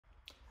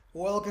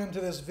Welcome to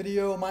this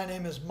video. My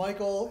name is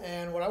Michael,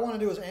 and what I want to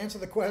do is answer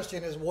the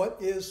question is, what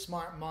is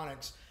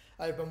Harmonics?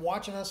 I've been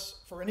watching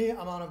us for any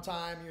amount of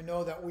time. You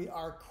know that we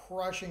are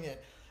crushing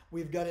it.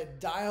 We've got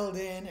it dialed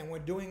in, and we're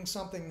doing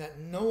something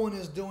that no one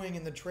is doing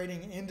in the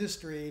trading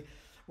industry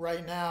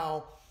right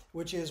now,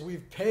 which is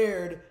we've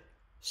paired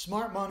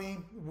smart money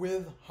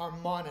with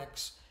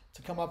harmonics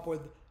to come up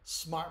with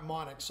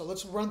Harmonics. So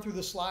let's run through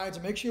the slides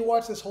and make sure you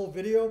watch this whole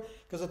video,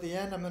 because at the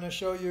end I'm going to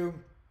show you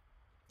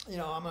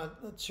I'm going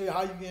to show you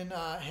how you can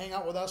hang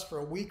out with us for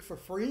a week for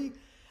free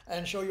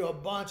and show you a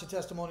bunch of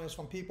testimonials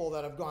from people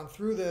that have gone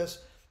through this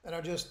and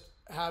are just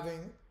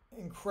having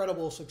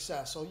incredible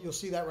success. So you'll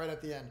see that right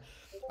at the end.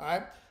 All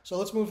right, so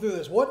let's move through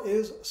this. What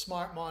is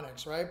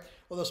Harmonics, right?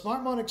 Well, the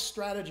Harmonics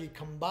strategy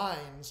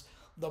combines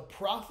the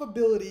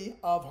profitability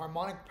of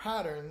harmonic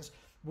patterns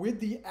with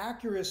the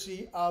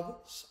accuracy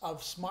of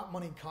smart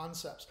money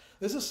concepts.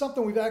 This is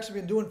something we've actually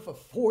been doing for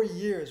 4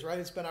 years, right?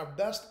 It's been our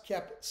best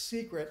kept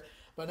secret.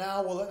 But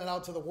now we're letting it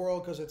out to the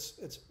world because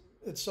it's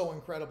so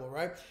incredible,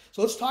 right?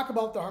 So let's talk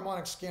about the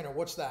harmonic scanner.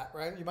 What's that,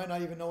 right? You might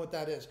not even know what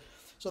that is.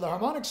 So the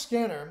harmonic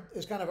scanner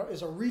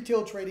is a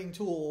retail trading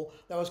tool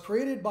that was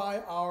created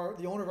by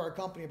the owner of our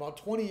company about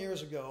 20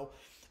 years ago.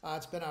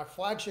 It's been our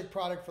flagship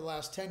product for the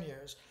last 10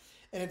 years.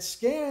 And it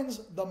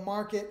scans the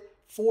market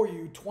for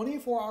you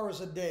 24 hours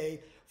a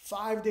day,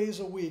 5 days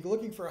a week,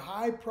 looking for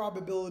high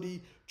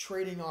probability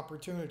trading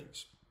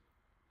opportunities.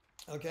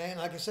 Okay, and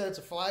like I said, it's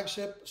a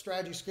flagship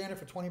strategy scanner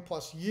for 20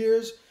 plus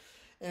years,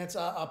 and it's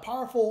a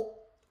powerful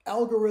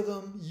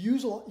algorithm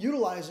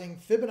utilizing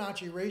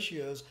Fibonacci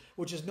ratios,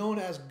 which is known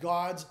as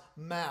God's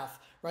math,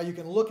 right? You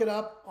can look it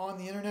up on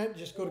the internet.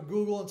 Just go to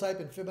Google and type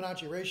in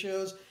Fibonacci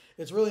ratios.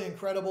 It's really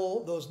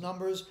incredible, those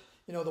numbers.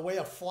 You know, the way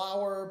a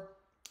flower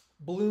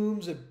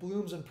blooms, it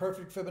blooms in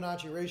perfect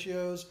Fibonacci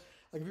ratios.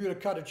 Like if you were to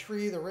cut a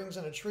tree, the rings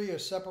in a tree are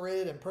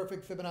separated in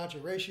perfect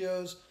Fibonacci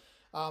ratios.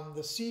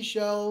 The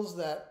seashells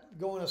that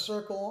go in a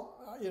circle,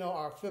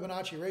 are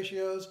Fibonacci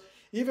ratios.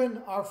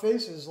 Even our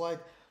faces, like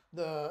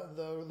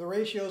the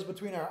ratios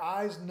between our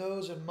eyes,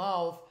 nose, and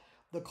mouth,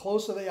 the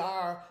closer they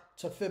are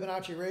to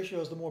Fibonacci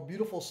ratios, the more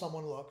beautiful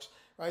someone looks,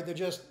 right?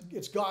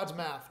 It's God's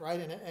math, right?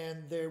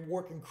 And they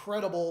work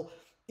incredible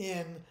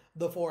in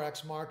the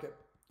Forex market,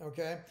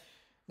 okay?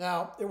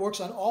 Now, it works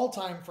on all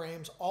time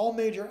frames, all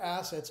major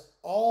assets,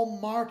 all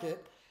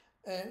market,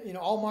 and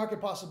all market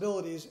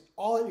possibilities,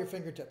 all at your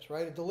fingertips,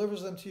 right? It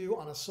delivers them to you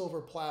on a silver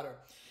platter.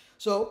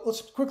 So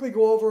let's quickly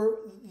go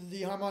over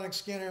the harmonic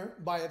scanner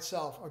by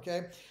itself,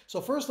 okay?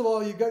 So first of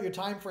all, you've got your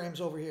time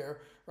frames over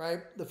here, right?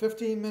 The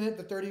 15-minute,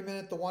 the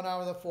 30-minute, the 1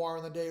 hour, the 4 hour,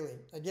 and the daily.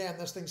 Again,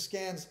 this thing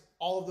scans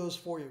all of those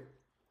for you.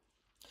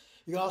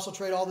 You can also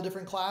trade all the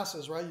different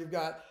classes, right? You've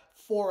got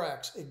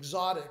Forex,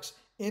 exotics,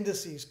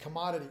 indices,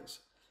 commodities,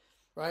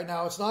 right?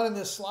 Now, it's not in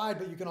this slide,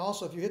 but you can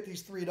also, if you hit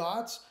these 3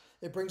 dots,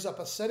 it brings up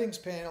a settings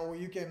panel where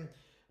you can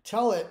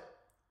tell it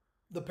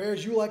the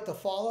pairs you like to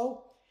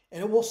follow,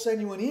 and it will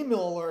send you an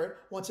email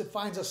alert once it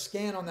finds a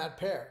scan on that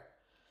pair,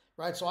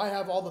 right? So I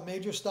have all the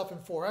major stuff in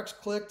Forex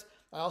clicked.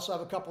 I also have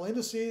a couple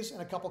indices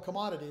and a couple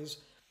commodities,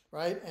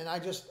 right? And I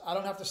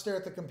don't have to stare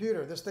at the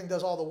computer. This thing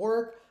does all the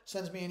work,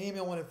 sends me an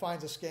email when it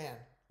finds a scan,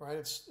 right?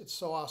 It's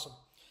so awesome.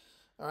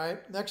 All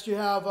right, next you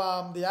have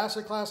the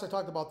asset class. I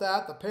talked about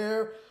that, the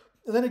pair,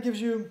 and then it gives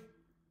you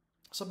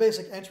some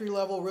basic entry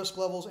level, risk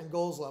levels, and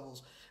goals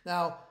levels.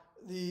 Now,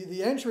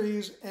 the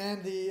entries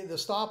and the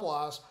stop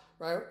loss,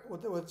 right?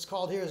 What's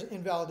called here is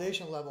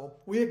invalidation level.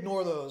 We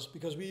ignore those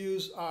because we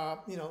use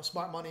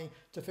smart money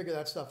to figure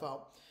that stuff out.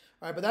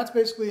 All right, but that's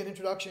basically an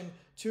introduction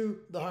to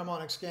the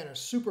harmonic scanner.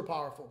 Super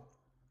powerful.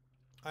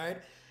 All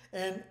right,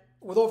 and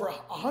with over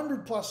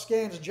 100 plus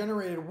scans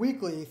generated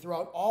weekly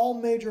throughout all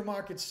major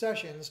market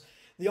sessions,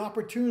 the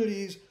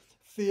opportunities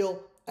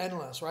feel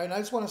endless, right? And I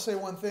just want to say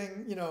one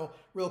thing,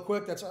 real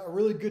quick, that's a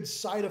really good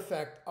side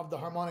effect of the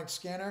harmonic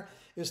scanner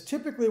is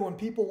typically when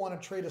people want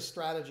to trade a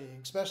strategy,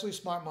 especially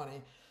smart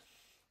money,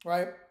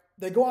 right?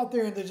 They go out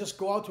there and they just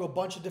go out to a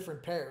bunch of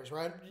different pairs,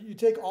 right? You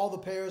take all the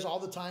pairs, all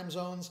the time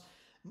zones,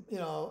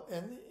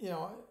 and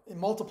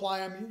multiply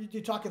them.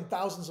 You're talking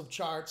thousands of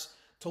charts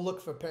to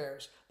look for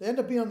pairs. They end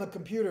up being on the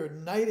computer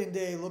night and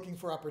day looking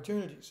for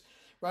opportunities.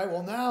 Right.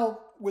 Well, now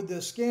with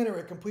the scanner,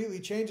 it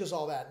completely changes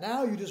all that.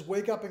 Now you just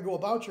wake up and go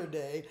about your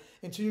day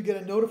until you get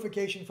a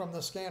notification from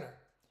the scanner.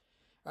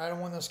 Right.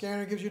 And when the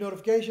scanner gives you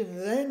notification,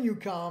 then you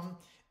come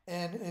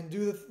and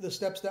do the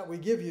steps that we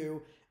give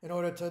you in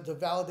order to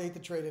validate the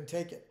trade and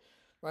take it.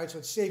 Right. So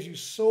it saves you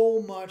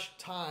so much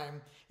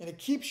time, and it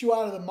keeps you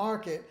out of the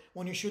market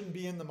when you shouldn't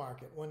be in the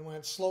market, when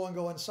it's slow and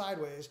going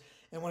sideways.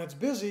 And when it's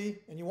busy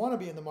and you want to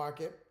be in the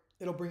market,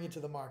 it'll bring you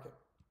to the market.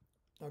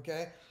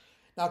 Okay.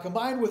 Now,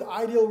 combined with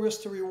ideal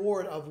risk to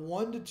reward of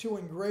 1 to 2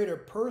 and greater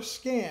per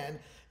scan,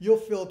 you'll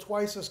feel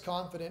twice as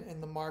confident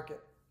in the market.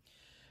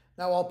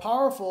 Now, while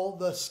powerful,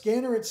 the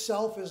scanner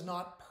itself is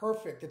not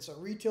perfect. It's a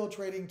retail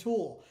trading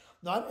tool.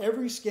 Not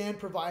every scan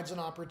provides an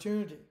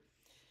opportunity.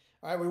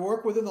 All right, we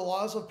work within the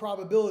laws of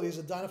probabilities,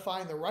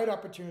 identifying the right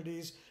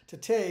opportunities to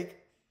take,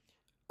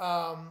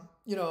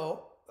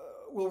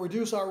 will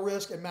reduce our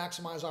risk and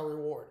maximize our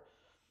reward.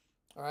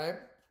 All right.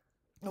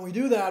 And we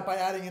do that by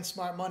adding in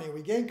smart money.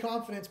 We gain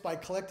confidence by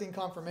collecting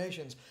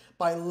confirmations,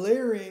 by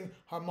layering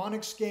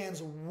harmonic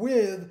scans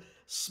with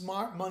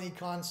smart money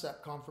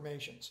concept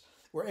confirmations.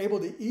 We're able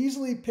to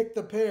easily pick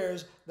the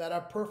pairs that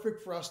are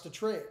perfect for us to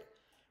trade,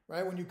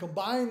 right? When you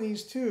combine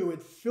these two,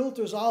 it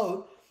filters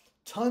out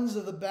tons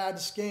of the bad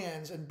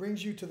scans and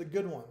brings you to the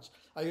good ones.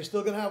 Are you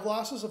still going to have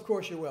losses? Of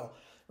course you will,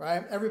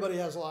 right? Everybody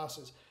has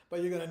losses,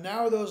 but you're going to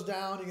narrow those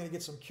down. You're going to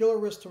get some killer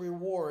risk to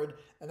reward,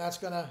 and that's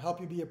going to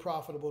help you be a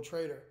profitable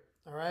trader.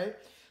 All right.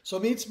 So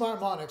meet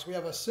Smartmonics. We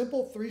have a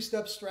simple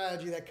 3-step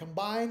strategy that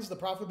combines the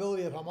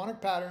profitability of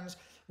harmonic patterns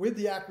with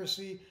the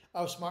accuracy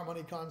of smart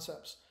money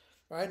concepts.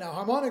 All right. Now,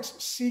 harmonics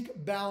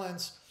seek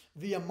balance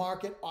via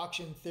market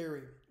auction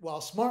theory,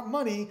 while smart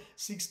money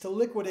seeks to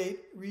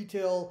liquidate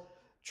retail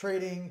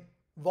trading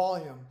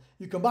volume.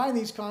 You combine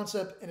these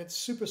concepts and it's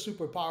super,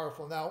 super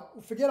powerful. Now,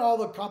 forget all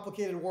the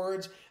complicated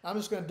words. I'm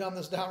just going to dumb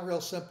this down real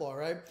simple. All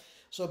right.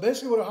 So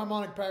basically what a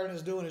harmonic pattern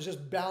is doing is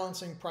just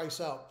balancing price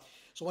out.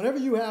 So whenever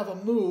you have a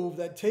move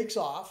that takes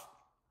off,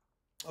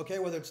 okay,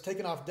 whether it's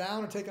taken off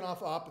down or taken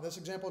off up, in this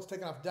example, it's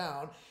taken off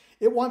down,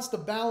 it wants to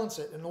balance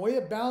it. And the way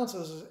it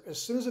balances is as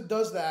soon as it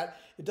does that,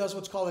 it does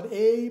what's called an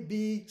A,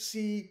 B,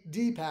 C,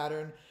 D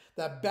pattern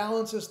that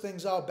balances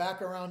things out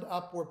back around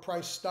up where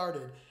price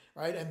started,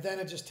 right? And then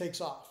it just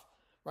takes off,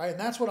 right? And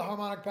that's what a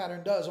harmonic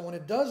pattern does. And when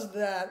it does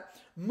that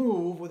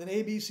move with an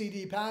A, B, C,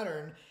 D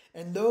pattern,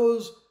 and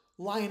those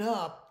line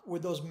up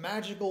with those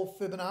magical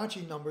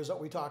Fibonacci numbers that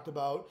we talked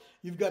about,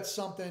 you've got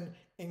something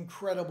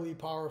incredibly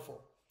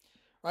powerful,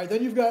 right?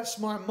 Then you've got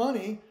smart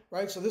money,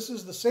 right? So this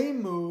is the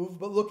same move,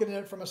 but looking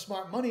at it from a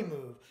smart money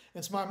move.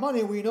 And smart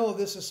money, we know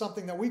this is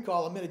something that we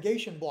call a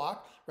mitigation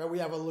block, right? We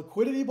have a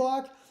liquidity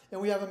block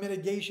and we have a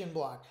mitigation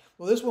block.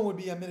 Well, this one would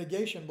be a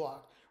mitigation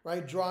block,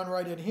 right? Drawn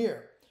right in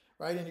here,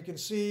 right? And you can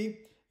see,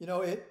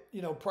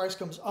 price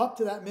comes up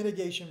to that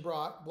mitigation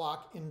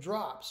block in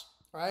drops,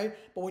 right?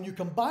 But when you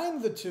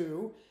combine the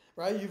two,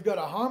 right, you've got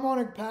a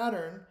harmonic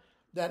pattern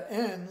that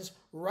ends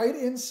right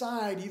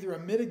inside either a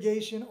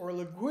mitigation or a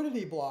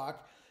liquidity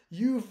block.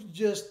 You've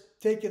just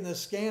taken the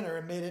scanner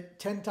and made it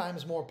 10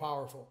 times more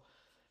powerful,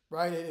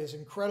 right? It is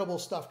incredible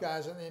stuff,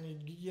 guys. And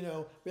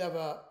we have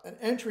an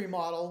entry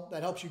model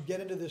that helps you get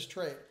into this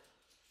trade,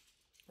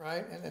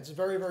 right? And it's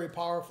very, very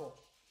powerful.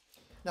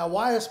 Now,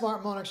 why is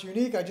Smartmonics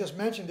unique? I just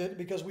mentioned it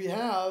because we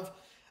have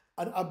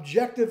an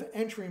objective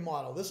entry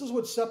model. This is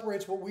what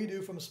separates what we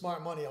do from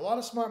smart money. A lot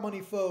of smart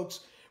money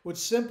folks would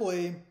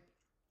simply,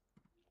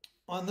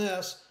 on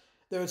this,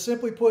 they would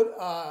simply put,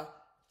 a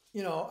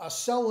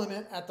sell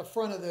limit at the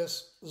front of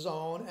this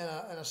zone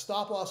and a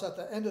stop loss at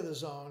the end of the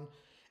zone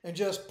and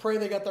just pray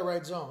they got the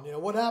right zone.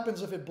 What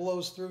happens if it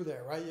blows through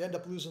there, right? You end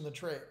up losing the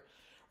trade,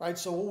 right?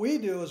 So what we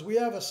do is we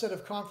have a set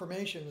of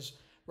confirmations,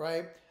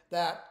 right,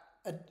 that,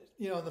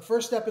 the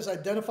first step is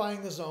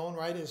identifying the zone,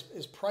 right,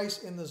 is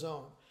price in the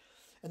zone.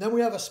 And then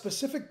we have a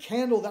specific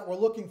candle that we're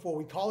looking for.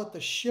 We call it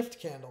the shift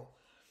candle.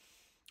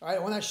 All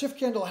right, when that shift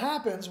candle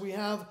happens, we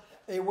have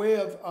a way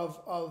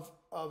of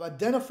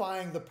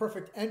identifying the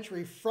perfect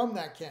entry from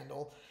that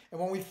candle. And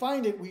when we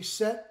find it, we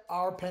set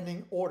our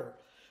pending order.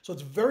 So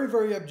it's very,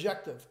 very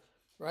objective,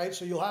 right?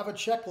 So you'll have a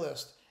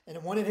checklist.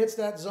 And when it hits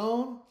that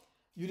zone,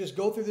 you just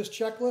go through this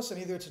checklist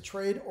and either it's a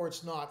trade or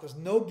it's not. There's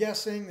no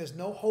guessing. There's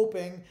no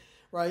hoping,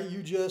 right?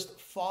 You just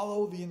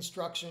follow the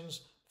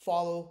instructions,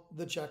 follow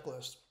the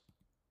checklist.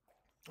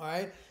 All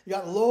right, you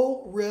got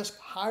low risk,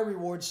 high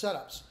reward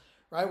setups,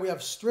 right? We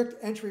have strict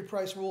entry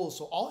price rules.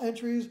 So all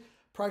entries,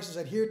 prices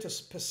adhere to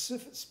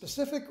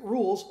specific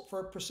rules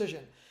for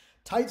precision.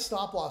 Tight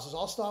stop losses.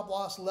 All stop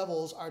loss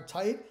levels are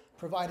tight,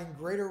 providing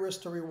greater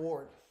risk to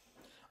reward.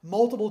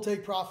 Multiple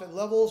take profit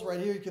levels. Right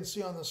here you can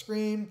see on the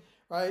screen,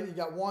 right? You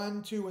got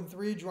 1, 2, and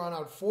 3 drawn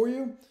out for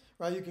you,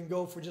 right? You can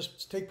go for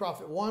just take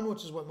profit 1,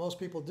 which is what most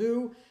people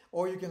do,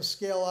 or you can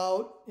scale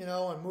out,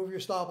 and move your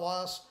stop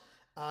loss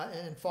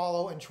and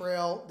follow and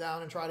trail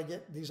down and try to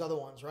get these other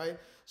ones, right?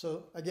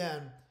 So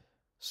again,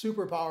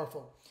 super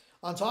powerful.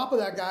 On top of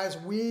that, guys,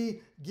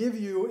 we give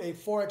you a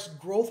Forex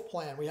growth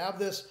plan. We have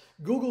this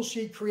Google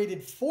Sheet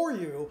created for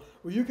you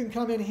where you can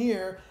come in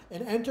here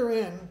and enter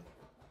in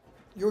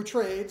your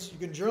trades. You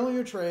can journal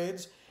your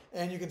trades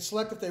and you can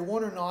select if they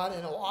won or not, and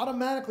it'll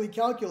automatically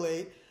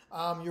calculate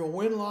your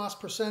win-loss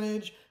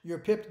percentage, your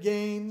pipped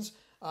gains.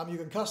 You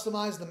can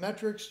customize the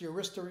metrics, your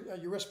risk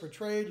per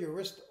trade, your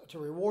risk to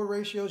reward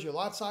ratios, your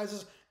lot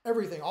sizes,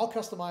 everything, all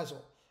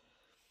customizable.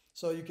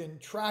 So you can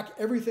track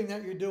everything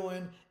that you're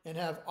doing and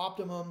have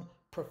optimum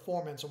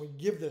performance, and we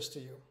give this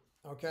to you,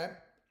 okay?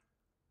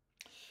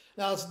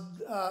 Now,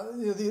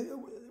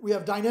 we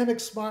have dynamic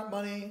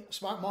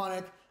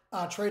Smartmonic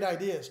trade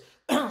ideas.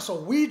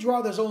 So we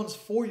draw the zones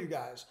for you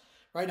guys,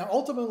 right? Now,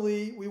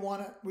 ultimately, we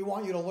want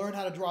you to learn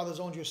how to draw the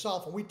zones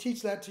yourself, and we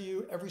teach that to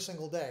you every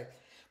single day.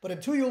 But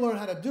until you learn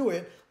how to do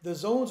it, the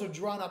zones are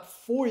drawn up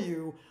for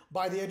you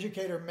by the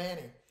educator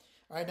Manny.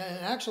 Right?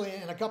 And actually,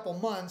 in a couple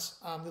months,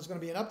 there's going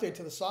to be an update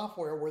to the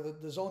software where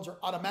the zones are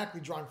automatically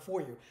drawn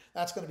for you.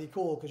 That's going to be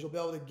cool because you'll be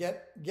able to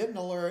get an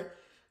alert,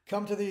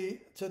 come to the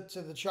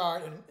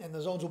chart, and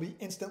the zones will be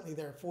instantly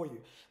there for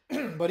you.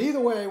 But either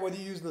way, whether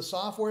you use the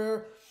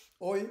software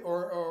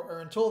or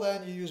until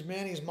then you use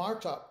Manny's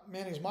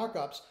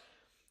markups,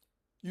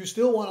 you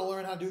still want to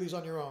learn how to do these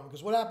on your own.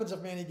 Because what happens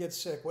if Manny gets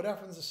sick? What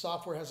happens if the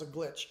software has a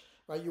glitch?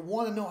 Right? You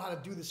want to know how to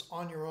do this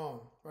on your own.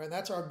 Right? And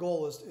that's our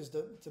goal, is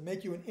to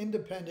make you an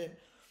independent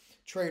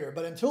trader.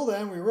 But until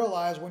then, we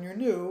realize when you're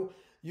new,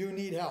 you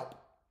need help.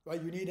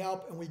 Right? You need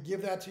help, and we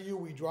give that to you.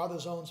 We draw the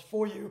zones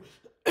for you.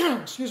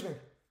 Excuse me.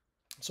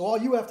 So all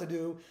you have to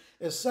do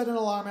is set an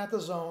alarm at the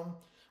zone.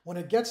 When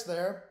it gets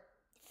there,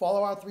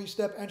 follow our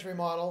 3-step entry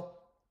model,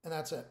 and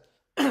that's it.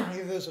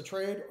 Either there's a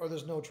trade or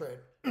there's no trade.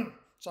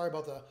 Sorry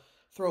about the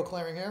throat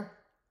clearing here.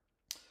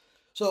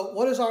 So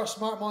what is our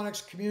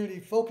Smartmonics community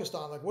focused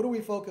on? Like, what do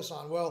we focus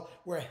on? Well,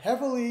 we're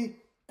heavily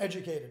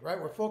educated, right?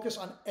 We're focused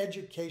on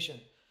education.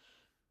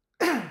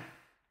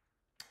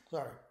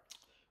 Sorry.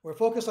 We're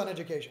focused on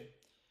education.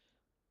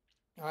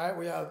 All right,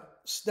 we have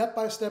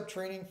step-by-step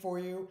training for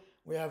you.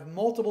 We have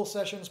multiple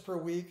sessions per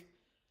week,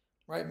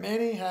 right?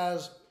 Manny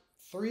has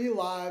 3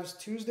 lives,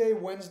 Tuesday,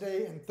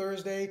 Wednesday, and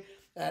Thursday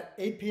at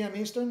 8 p.m.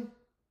 Eastern.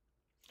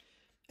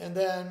 And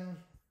then,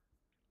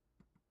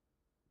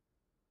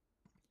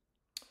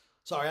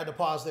 sorry, I had to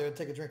pause there and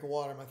take a drink of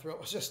water. My throat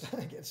was just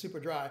getting super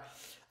dry.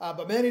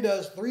 But Manny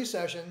does 3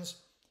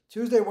 sessions,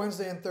 Tuesday,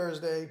 Wednesday, and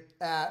Thursday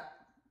at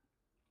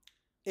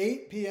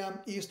 8 p.m.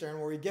 Eastern,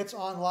 where he gets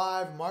on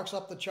live, marks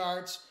up the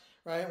charts,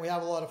 right? And we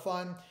have a lot of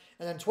fun.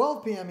 And then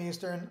 12 p.m.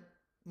 Eastern,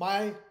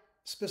 my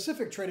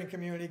specific trading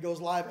community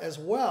goes live as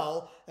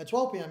well at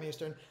 12 p.m.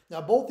 Eastern.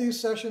 Now, both these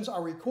sessions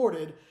are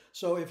recorded,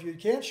 so if you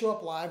can't show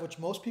up live, which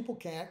most people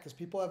can't because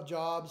people have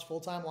jobs,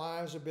 full-time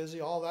lives, are busy,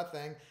 all that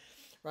thing,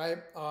 right?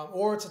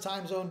 Or it's a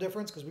time zone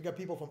difference because we got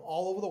people from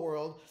all over the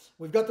world.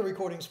 We've got the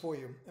recordings for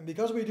you. And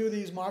because we do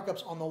these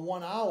markups on the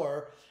 1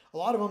 hour, a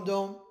lot of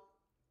them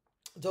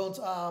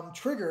don't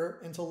trigger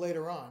until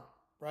later on,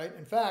 right?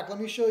 In fact, let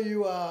me show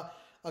you a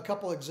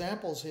couple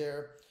examples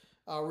here.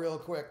 Real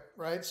quick,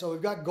 right? So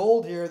we've got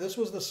gold here. This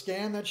was the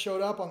scan that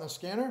showed up on the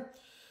scanner,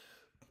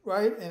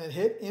 right? And it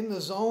hit in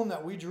the zone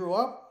that we drew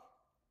up.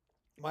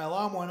 My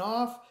alarm went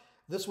off.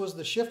 This was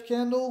the shift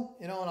candle,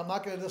 and I'm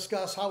not going to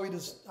discuss how we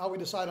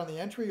decide on the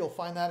entry. You'll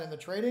find that in the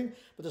trading,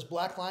 but this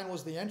black line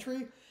was the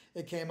entry.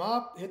 It came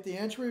up, hit the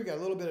entry, we got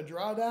a little bit of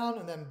drawdown,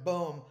 and then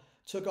boom,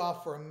 took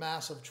off for a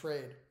massive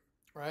trade,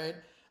 right?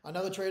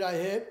 Another trade I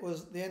hit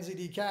was the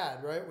NZD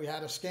CAD, right? We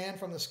had a scan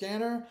from the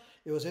scanner.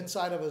 It was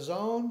inside of a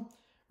zone.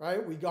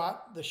 Right, we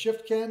got the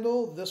shift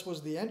candle. This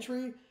was the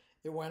entry.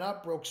 It went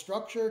up, broke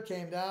structure,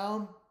 came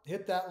down,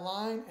 hit that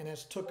line, and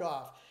it took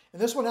off.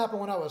 And this one happened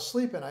when I was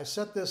sleeping. I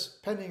set this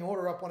pending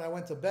order up when I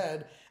went to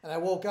bed, and I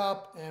woke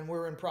up, and we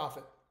were in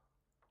profit.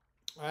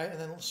 All right, and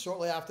then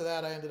shortly after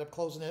that, I ended up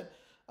closing it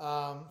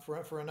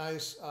for a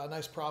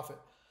nice profit.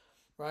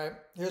 Right,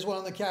 here's one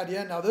on the CAD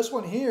yen. Now this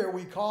one here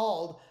we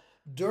called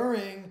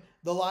during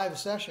the live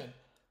session.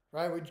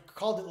 Right, we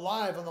called it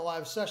live on the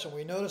live session.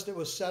 We noticed it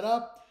was set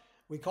up.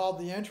 We called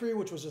the entry,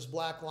 which was this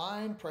black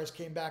line. Price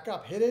came back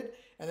up, hit it,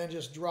 and then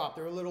just dropped.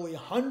 There were literally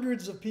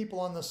hundreds of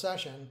people on the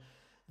session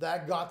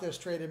that got this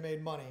trade and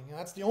made money. And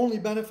that's the only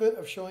benefit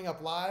of showing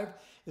up live,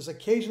 is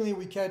occasionally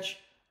we catch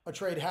a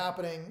trade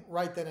happening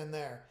right then and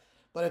there.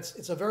 But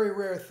it's a very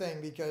rare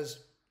thing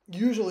because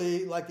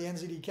usually, like the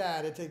NZD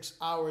CAD, it takes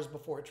hours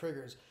before it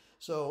triggers.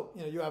 So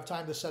you have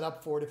time to set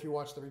up for it if you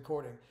watch the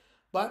recording.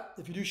 But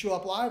if you do show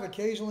up live,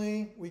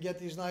 occasionally we get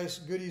these nice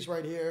goodies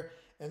right here.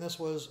 And this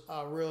was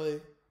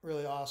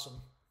really awesome.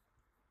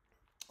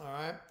 All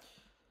right,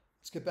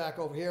 let's get back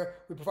over here.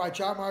 We provide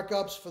chart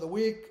markups for the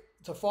week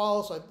to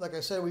follow. So like I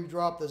said, we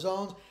draw up the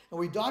zones and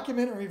we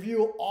document and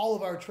review all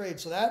of our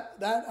trades. So that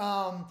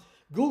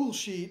Google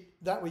sheet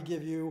that we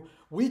give you,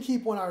 we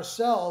keep one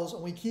ourselves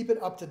and we keep it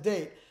up to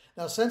date.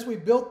 Now, since we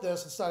built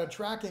this and started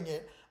tracking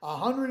it,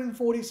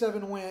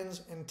 147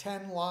 wins and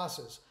 10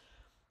 losses,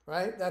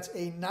 right? That's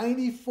a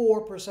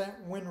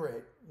 94% win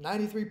rate,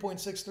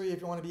 93.63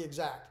 if you want to be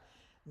exact.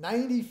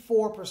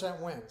 94%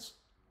 wins,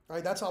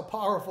 right? That's how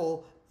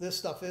powerful this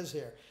stuff is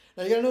here.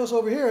 Now, you got to notice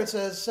over here, it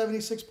says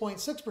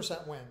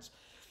 76.6% wins.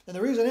 And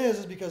the reason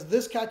is because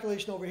this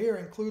calculation over here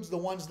includes the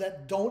ones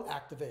that don't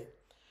activate,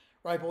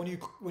 right? But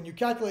when you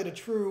calculate a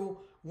true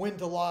win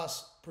to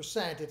loss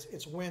percent,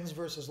 it's wins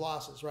versus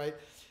losses, right?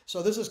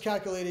 So this is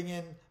calculating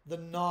in the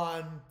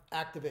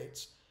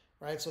non-activates,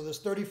 right? So there's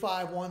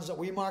 35 ones that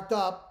we marked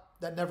up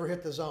that never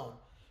hit the zone,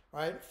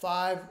 right?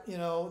 5,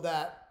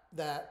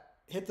 that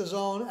hit the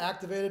zone,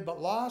 activated, but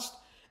lost,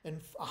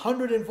 and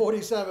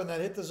 147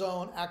 that hit the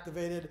zone,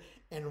 activated,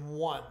 and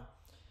won,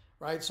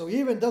 right? So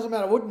even, doesn't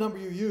matter what number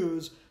you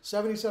use,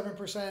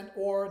 77%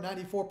 or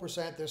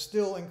 94%, they're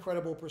still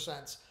incredible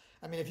percents.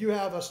 I mean, if you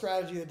have a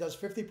strategy that does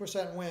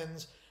 50%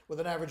 wins with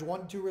an average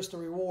 1-2 risk to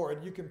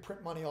reward, you can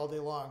print money all day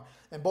long.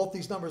 And both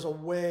these numbers are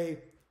way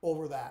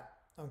over that,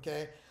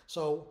 okay?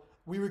 So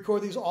we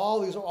record these are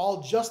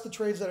all just the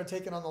trades that are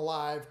taken on the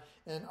live,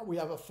 and we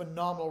have a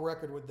phenomenal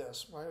record with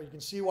this, right? You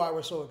can see why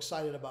we're so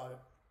excited about it.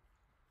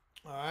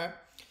 All right.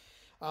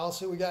 Let's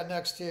see what we got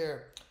next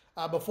here.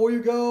 Before you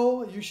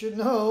go, you should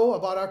know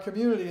about our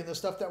community and the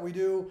stuff that we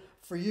do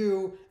for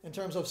you in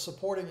terms of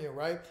supporting you,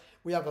 right?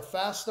 We have a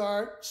fast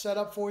start set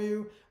up for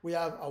you. We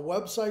have a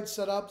website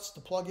set up to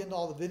plug into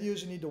all the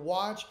videos you need to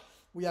watch.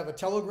 We have a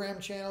Telegram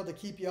channel to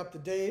keep you up to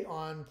date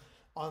on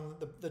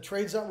the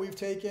trades that we've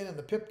taken and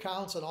the pip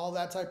counts and all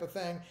that type of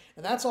thing.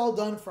 And that's all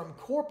done from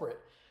corporate.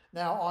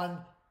 Now, on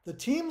the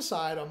team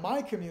side, on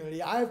my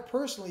community, I've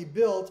personally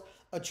built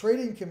a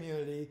trading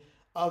community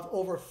of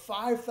over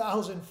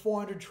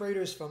 5,400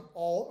 traders from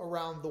all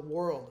around the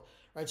world,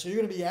 right? So you're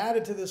going to be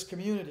added to this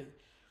community,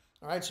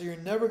 all right? So you're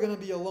never going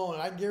to be alone.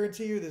 I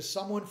guarantee you there's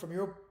someone from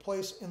your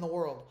place in the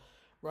world,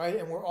 right?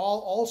 And we're all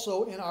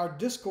also in our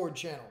Discord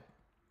channel,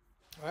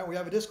 all right? We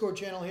have a Discord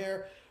channel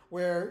here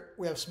where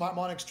we have Smart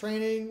Harmonics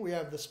training. We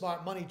have the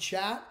Smart Money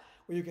chat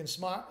where you can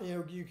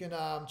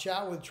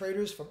chat with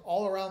traders from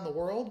all around the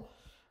world,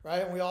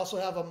 right? And we also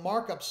have a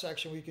markup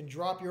section where you can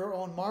drop your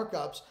own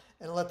markups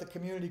and let the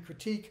community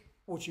critique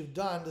what you've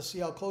done to see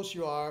how close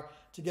you are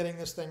to getting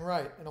this thing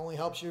right. It only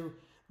helps you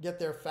get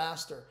there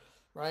faster,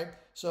 right?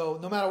 So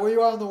no matter where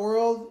you are in the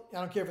world, I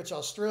don't care if it's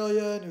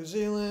Australia, New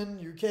Zealand,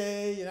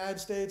 UK, United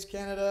States,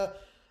 Canada,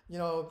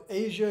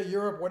 Asia,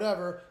 Europe,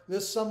 whatever,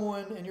 there's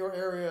someone in your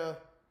area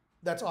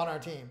that's on our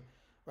team,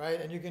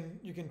 right? And you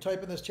can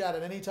type in this chat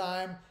at any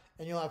time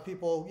and you'll have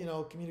people,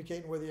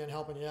 communicating with you and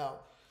helping you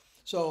out.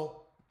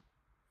 So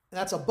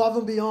that's above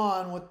and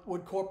beyond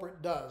what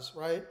corporate does,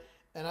 right?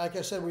 And like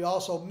I said, we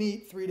also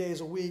meet 3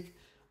 days a week,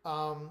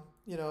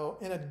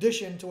 in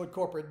addition to what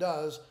corporate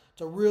does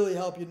to really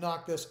help you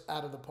knock this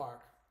out of the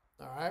park.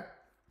 All right.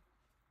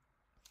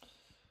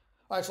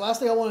 All right. So last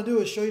thing I want to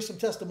do is show you some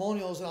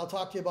testimonials, and I'll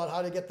talk to you about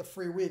how to get the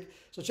free week.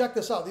 So check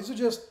this out. These are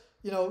just,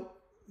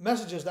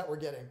 messages that we're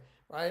getting,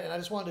 right? And I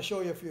just wanted to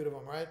show you a few of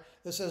them, right?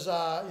 This is,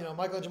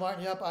 Michael and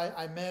Martin. Yep,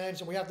 I manage,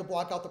 and we have to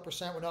block out the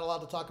percent. We're not allowed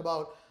to talk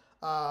about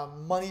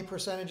money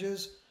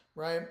percentages,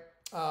 right?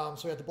 So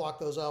we have to block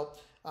those out.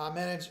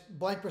 Managed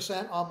blank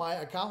percent on my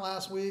account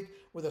last week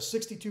with a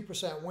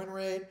 62% win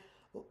rate.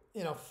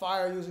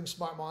 Fire using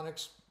Smart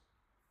Harmonics.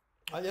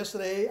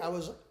 Yesterday, I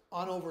was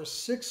on over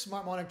 6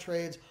 Smart Harmonic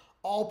trades,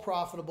 all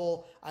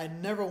profitable. I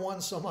never won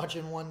so much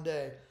in one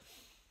day.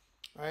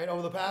 All right,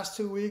 over the past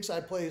 2 weeks,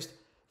 I placed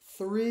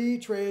 3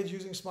 trades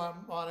using Smart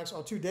Harmonics,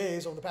 or 2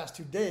 days. Over the past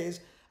 2 days,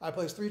 I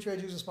placed 3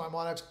 trades using Smart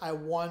Harmonics. I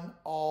won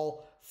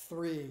all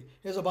 3.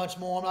 Here's a bunch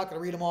more. I'm not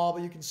going to read them all,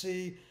 but you can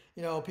see,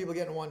 people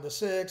getting 1 to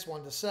 6,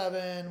 1 to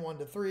 7, 1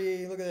 to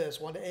 3. Look at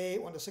this, 1 to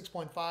 8, 1 to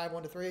 6.5,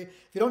 1 to 3. If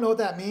you don't know what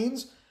that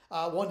means,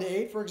 1 to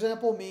 8, for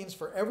example, means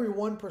for every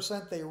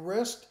 1% they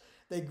risked,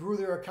 they grew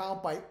their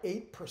account by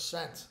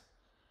 8%,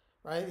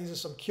 right? These are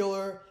some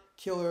killer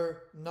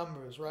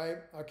numbers, right?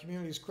 Our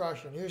community's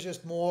crushing. Here's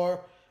just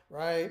more,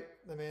 right?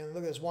 I mean,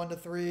 look at this, 1 to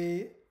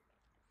 3,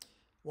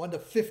 1 to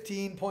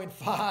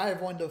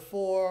 15.5, 1 to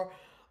 4,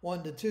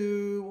 1 to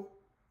 2,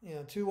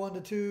 2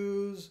 1 to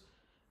 2s.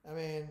 I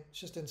mean, it's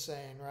just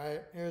insane,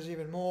 right? Here's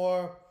even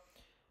more,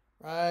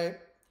 right?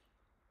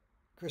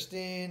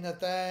 Christine,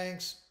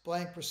 thanks,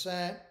 blank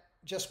percent,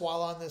 just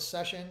while on this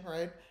session,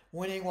 right?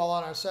 Winning while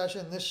on our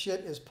session. This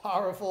shit is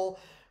powerful,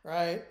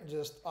 right?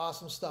 Just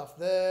awesome stuff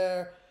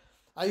there.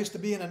 I used to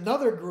be in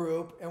another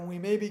group, and we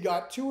maybe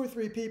got 2 or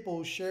 3 people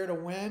who shared a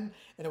win,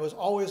 and it was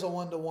always a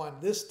 1-to-1.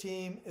 This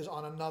team is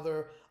on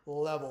another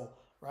level,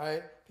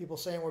 right? People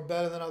saying we're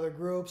better than other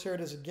groups. Here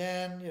it is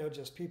again,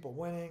 just people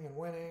winning and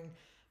winning.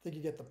 I think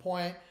you get the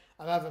point.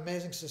 I'm having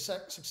amazing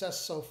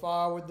success so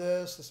far with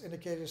this. This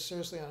indicator is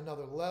seriously on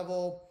another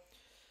level.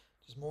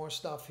 There's more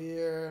stuff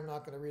here. I'm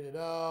not going to read it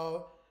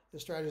out.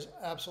 This strategy is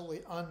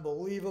absolutely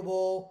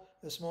unbelievable.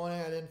 This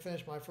morning I didn't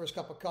finish my first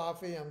cup of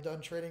coffee. I'm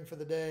done trading for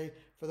the day,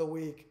 for the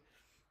week,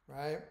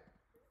 right?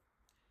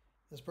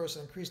 This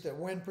person increased their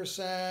win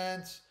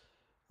percent.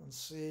 Let's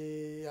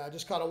see. I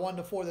just caught a 1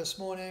 to 4 this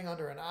morning,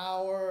 under an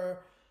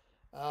hour.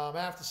 I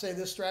have to say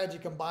this strategy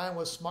combined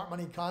with smart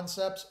money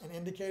concepts and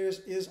indicators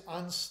is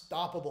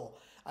unstoppable.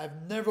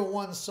 I've never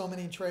won so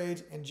many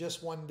trades in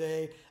just one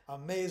day.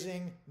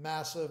 Amazing,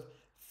 massive,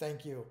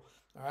 thank you.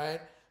 All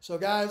right. So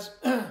guys,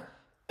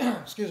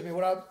 excuse me,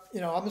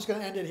 I'm just going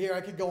to end it here.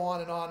 I could go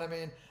on and on. I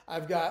mean,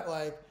 I've got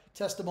like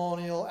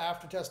testimonial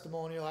after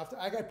testimonial after.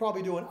 I could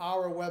probably do an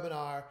hour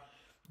webinar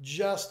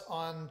just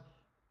on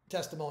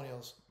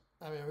testimonials.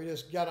 I mean, we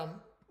just got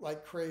them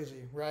like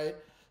crazy, right?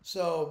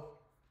 So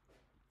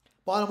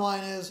bottom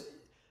line is,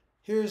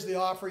 here's the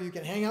offer. You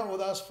can hang out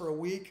with us for a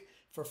week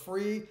for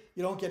free.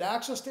 You don't get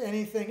access to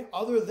anything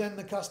other than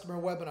the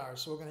customer webinars.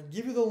 So we're going to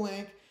give you the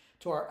link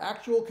to our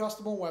actual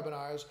customer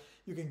webinars.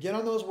 You can get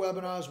on those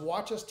webinars,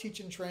 watch us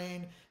teach and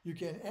train. You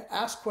can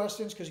ask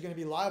questions because you're going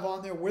to be live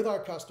on there with our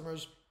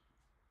customers.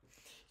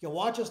 You can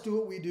watch us do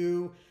what we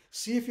do,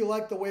 see if you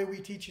like the way we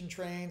teach and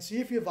train, see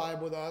if you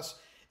vibe with us.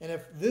 And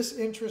if this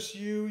interests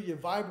you, you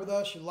vibe with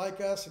us, you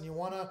like us, and you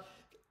want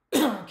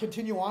to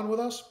continue on with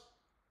us,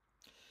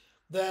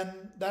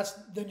 then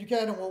you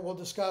can, and we'll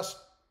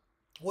discuss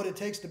what it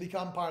takes to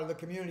become part of the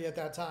community at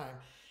that time.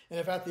 And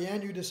if at the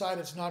end you decide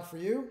it's not for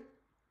you,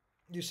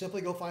 you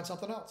simply go find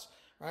something else,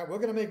 All right, we're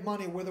going to make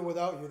money with or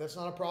without you. That's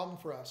not a problem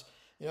for us.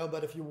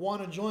 But if you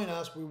want to join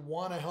us, we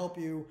want to help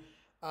you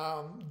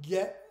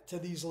get to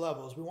these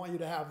levels. We want you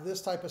to have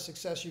this type of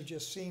success you've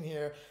just seen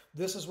here.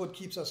 This is what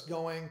keeps us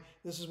going.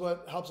 This is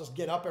what helps us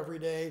get up every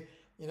day,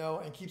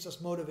 and keeps us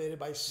motivated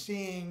by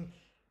seeing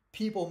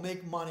people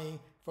make money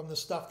from the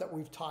stuff that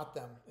we've taught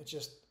them. It's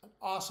just an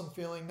awesome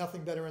feeling,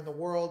 nothing better in the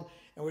world.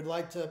 And we'd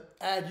like to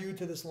add you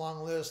to this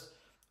long list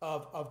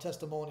of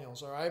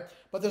testimonials, all right?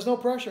 But there's no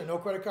pressure, no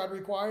credit card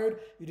required.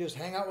 You just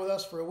hang out with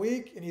us for a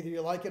week, and either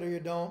you like it or you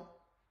don't.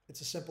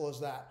 It's as simple as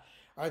that.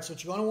 All right, so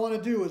what you're going to want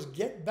to do is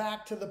get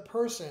back to the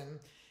person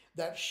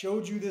that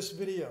showed you this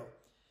video.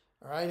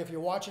 All right, if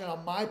you're watching it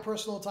on my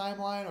personal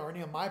timeline or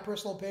any of my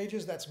personal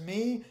pages, that's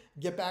me.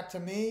 Get back to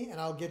me,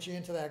 and I'll get you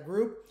into that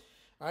group.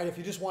 All right, if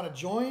you just want to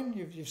join,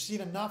 you've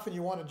seen enough and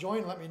you want to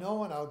join, let me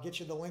know, and I'll get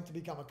you the link to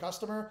become a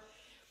customer.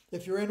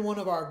 If you're in one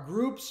of our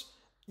groups,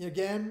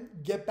 again,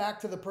 get back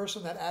to the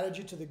person that added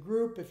you to the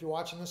group. If you're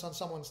watching this on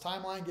someone's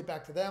timeline, get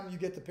back to them. You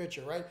get the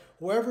picture, right?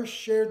 Whoever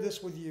shared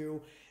this with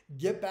you,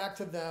 get back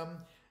to them.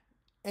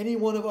 Any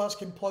one of us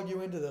can plug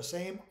you into the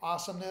same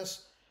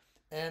awesomeness,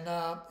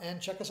 and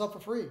check us out for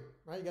free,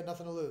 right? You got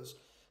nothing to lose.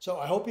 So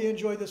I hope you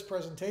enjoyed this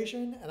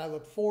presentation, and I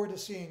look forward to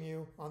seeing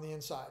you on the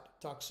inside.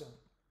 Talk soon.